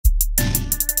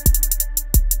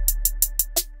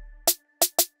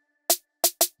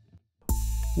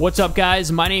What's up,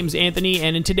 guys? My name's Anthony,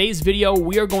 and in today's video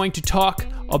we are going to talk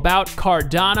about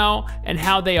Cardano and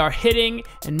how they are hitting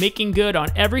and making good on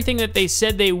everything that they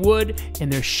said they would in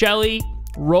their Shelly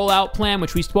rollout plan,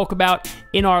 which we spoke about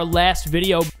in our last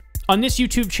video. On this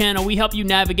YouTube channel, we help you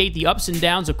navigate the ups and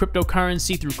downs of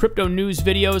cryptocurrency through crypto news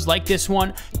videos like this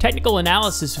one, technical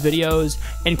analysis videos,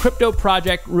 and crypto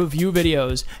project review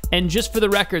videos. And just for the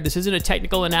record, this isn't a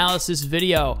technical analysis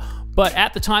video, but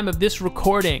at the time of this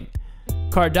recording,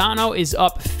 Cardano is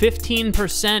up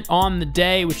 15% on the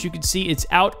day, which you can see it's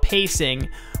outpacing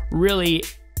really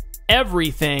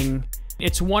everything.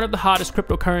 It's one of the hottest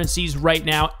cryptocurrencies right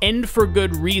now, and for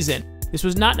good reason. This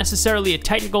was not necessarily a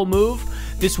technical move.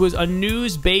 This was a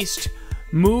news-based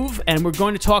move, and we're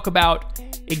going to talk about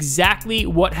exactly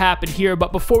what happened here.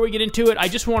 But before we get into it, I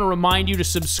just want to remind you to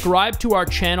subscribe to our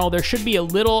channel. There should be a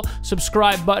little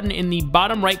subscribe button in the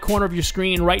bottom right corner of your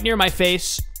screen, right near my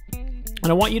face. And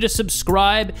I want you to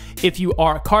subscribe if you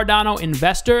are a Cardano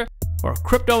investor or a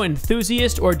crypto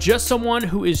enthusiast or just someone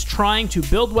who is trying to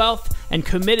build wealth and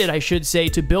committed, I should say,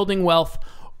 to building wealth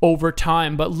over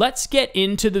time. But let's get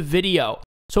into the video.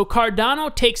 So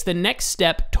Cardano takes the next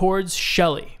step towards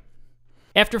Shelly.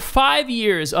 After 5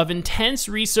 years of intense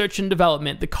research and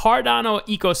development, the Cardano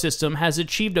ecosystem has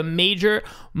achieved a major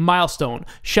milestone.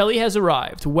 Shelly has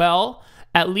arrived, well,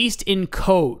 at least in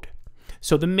code.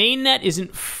 So the mainnet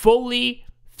isn't fully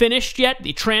finished yet.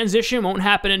 The transition won't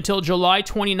happen until July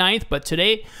 29th, but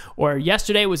today or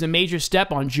yesterday was a major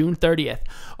step on June 30th.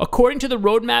 According to the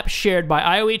roadmap shared by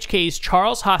IOHK's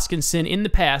Charles Hoskinson in the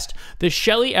past, the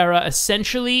Shelly era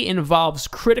essentially involves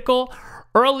critical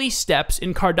early steps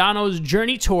in Cardano's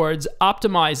journey towards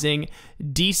optimizing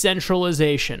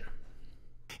decentralization.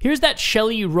 Here's that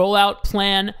Shelly rollout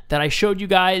plan that I showed you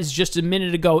guys just a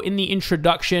minute ago in the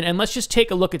introduction, and let's just take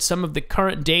a look at some of the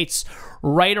current dates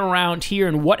right around here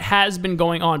and what has been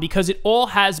going on, because it all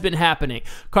has been happening.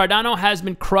 Cardano has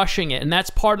been crushing it, and that's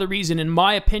part of the reason, in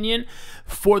my opinion,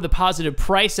 for the positive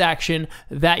price action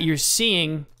that you're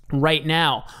seeing right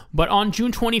now. But on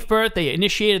June 21st, they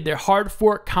initiated their hard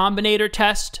fork combinator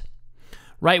test,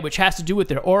 right, which has to do with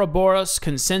their Ouroboros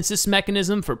consensus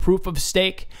mechanism for proof of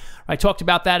stake. I talked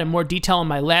about that in more detail in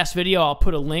my last video. I'll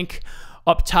put a link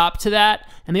up top to that.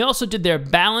 And they also did their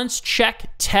balance check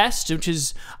test, which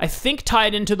is, I think,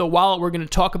 tied into the wallet we're going to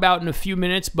talk about in a few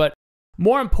minutes. But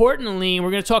more importantly,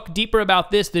 we're going to talk deeper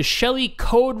about this. The Shelly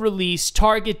code release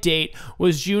target date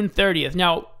was June 30th.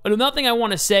 Now, another thing I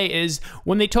want to say is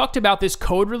when they talked about this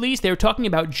code release, they were talking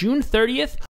about June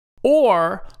 30th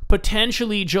or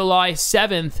potentially July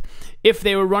 7th if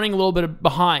they were running a little bit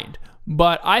behind.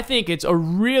 But I think it's a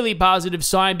really positive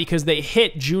sign because they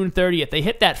hit June 30th. They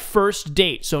hit that first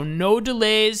date, so no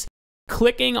delays,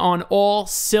 clicking on all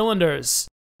cylinders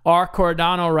are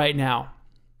Cardano right now.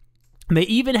 They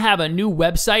even have a new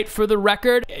website for the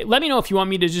record. Let me know if you want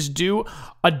me to just do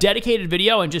a dedicated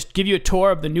video and just give you a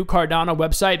tour of the new Cardano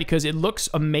website because it looks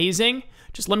amazing.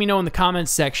 Just let me know in the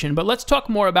comments section. But let's talk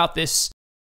more about this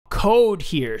code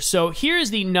here. So here's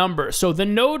the number. So the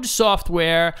node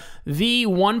software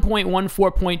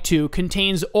v1.14.2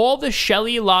 contains all the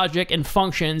Shelly logic and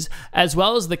functions as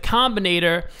well as the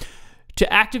combinator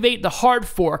to activate the hard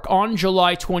fork on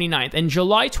July 29th. And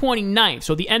July 29th,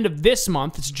 so the end of this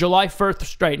month, it's July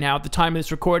 1st right now at the time of this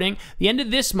recording, the end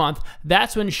of this month,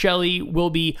 that's when Shelly will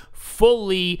be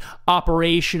fully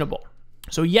operational.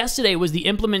 So yesterday was the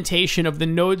implementation of the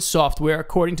node software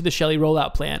according to the Shelly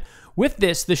rollout plan. With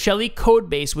this, the Shelly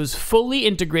codebase was fully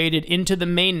integrated into the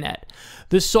mainnet.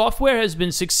 The software has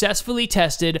been successfully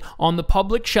tested on the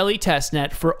public Shelly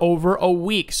testnet for over a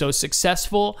week. So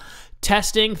successful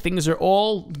testing, things are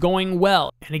all going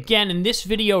well. And again, in this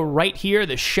video right here,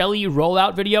 the Shelly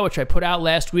rollout video, which I put out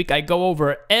last week, I go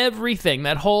over everything,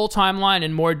 that whole timeline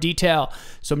in more detail.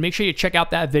 So make sure you check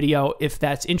out that video if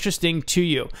that's interesting to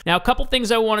you. Now, a couple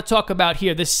things I want to talk about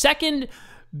here. The second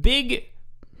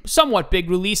somewhat big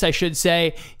release, I should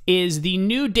say, is the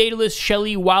new dataless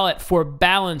Shelly wallet for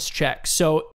balance checks.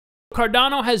 So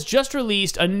Cardano has just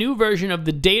released a new version of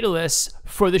the dataless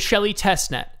for the Shelly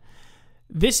testnet.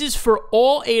 This is for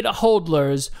all ADA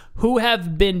holders who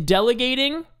have been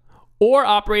delegating or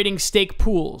operating stake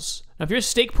pools. Now, if you're a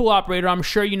stake pool operator, I'm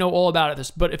sure you know all about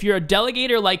this, but if you're a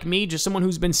delegator like me, just someone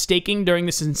who's been staking during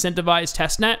this incentivized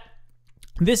testnet,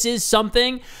 this is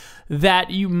something that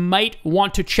you might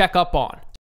want to check up on.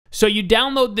 So you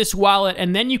download this wallet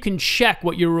and then you can check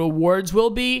what your rewards will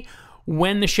be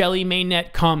when the Shelley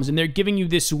Mainnet comes. And they're giving you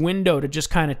this window to just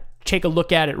kind of take a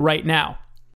look at it right now.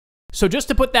 So just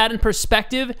to put that in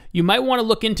perspective, you might want to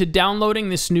look into downloading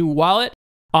this new wallet.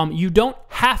 You don't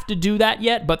have to do that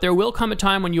yet, but there will come a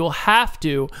time when you'll have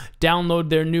to download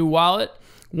their new wallet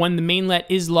when the mainnet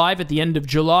is live at the end of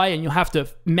July, and you'll have to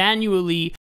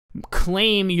manually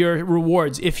claim your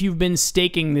rewards if you've been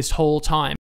staking this whole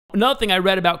time. Another thing I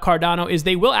read about Cardano is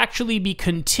they will actually be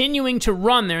continuing to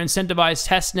run their incentivized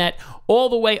testnet all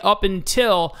the way up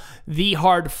until the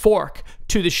hard fork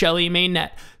to the Shelley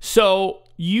Mainnet. So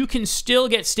you can still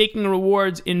get staking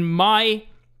rewards. In my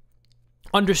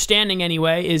understanding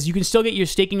anyway, is you can still get your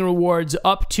staking rewards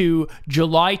up to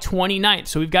July 29th.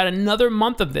 So we've got another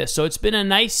month of this. So it's been a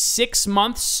nice 6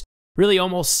 months, really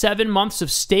almost 7 months of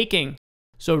staking.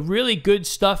 So really good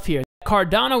stuff here.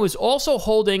 Cardano is also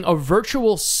holding a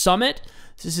virtual summit.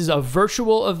 This is a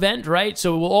virtual event, right?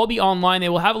 So it will all be online. They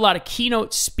will have a lot of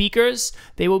keynote speakers.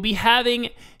 They will be having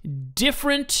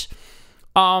different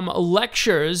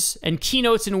lectures and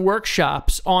keynotes and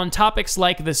workshops on topics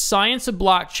like the science of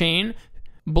blockchain,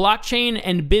 blockchain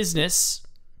and business,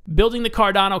 building the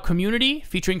Cardano community,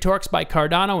 featuring talks by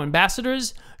Cardano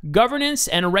ambassadors, governance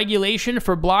and regulation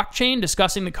for blockchain,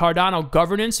 discussing the Cardano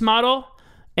governance model,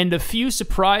 and a few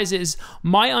surprises.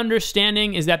 My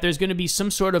understanding is that there's going to be some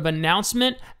sort of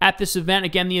announcement at this event.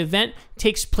 Again, the event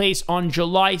takes place on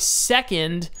July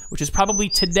 2nd, which is probably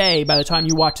today by the time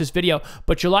you watch this video.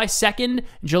 But July 2nd,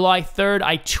 July 3rd,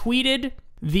 I tweeted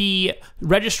the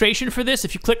registration for this.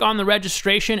 If you click on the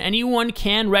registration, anyone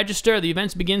can register. The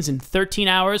event begins in 13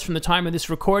 hours from the time of this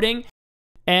recording.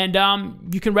 And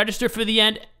you can register for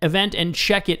the event and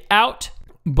check it out.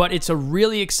 But it's a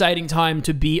really exciting time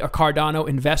to be a Cardano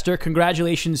investor.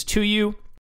 Congratulations to you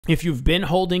if you've been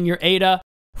holding your ADA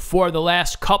for the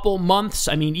last couple months.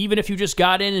 I mean, even if you just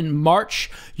got in March,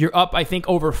 you're up, I think,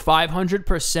 over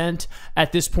 500%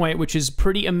 at this point, which is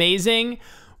pretty amazing.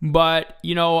 But,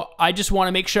 you know, I just want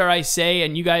to make sure I say,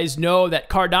 and you guys know, that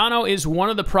Cardano is one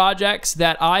of the projects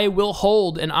that I will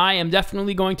hold, and I am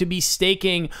definitely going to be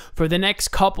staking for the next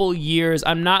couple years.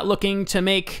 I'm not looking to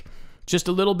make just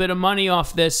a little bit of money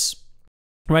off this,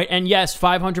 right? And yes,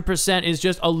 500% is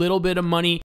just a little bit of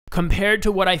money compared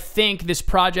to what I think this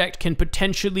project can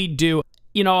potentially do.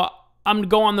 You know, I'm going to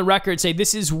go on the record and say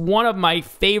this is one of my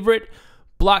favorite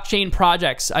blockchain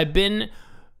projects. I've been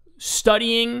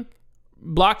studying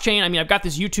blockchain. I mean, I've got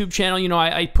this YouTube channel, you know,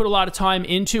 I put a lot of time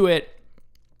into it.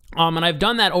 And I've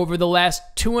done that over the last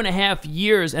 2.5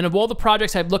 years. And of all the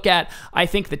projects I've looked at, I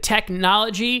think the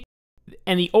technology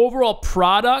and the overall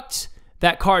product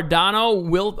that Cardano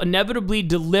will inevitably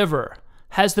deliver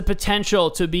has the potential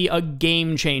to be a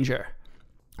game changer.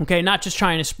 Okay, not just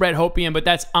trying to spread hopium, but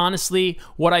that's honestly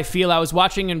what I feel. I was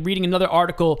watching and reading another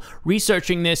article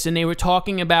researching this, and they were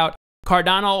talking about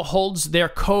Cardano holds their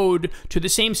code to the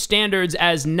same standards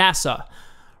as NASA,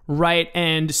 right,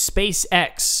 and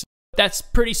SpaceX. That's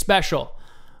pretty special.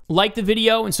 Like the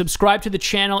video and subscribe to the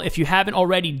channel if you haven't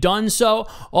already done so.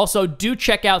 Also, do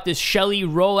check out this Shelly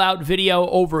rollout video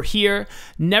over here.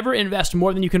 Never invest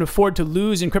more than you can afford to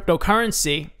lose in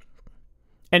cryptocurrency,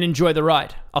 and enjoy the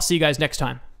ride. I'll see you guys next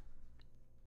time.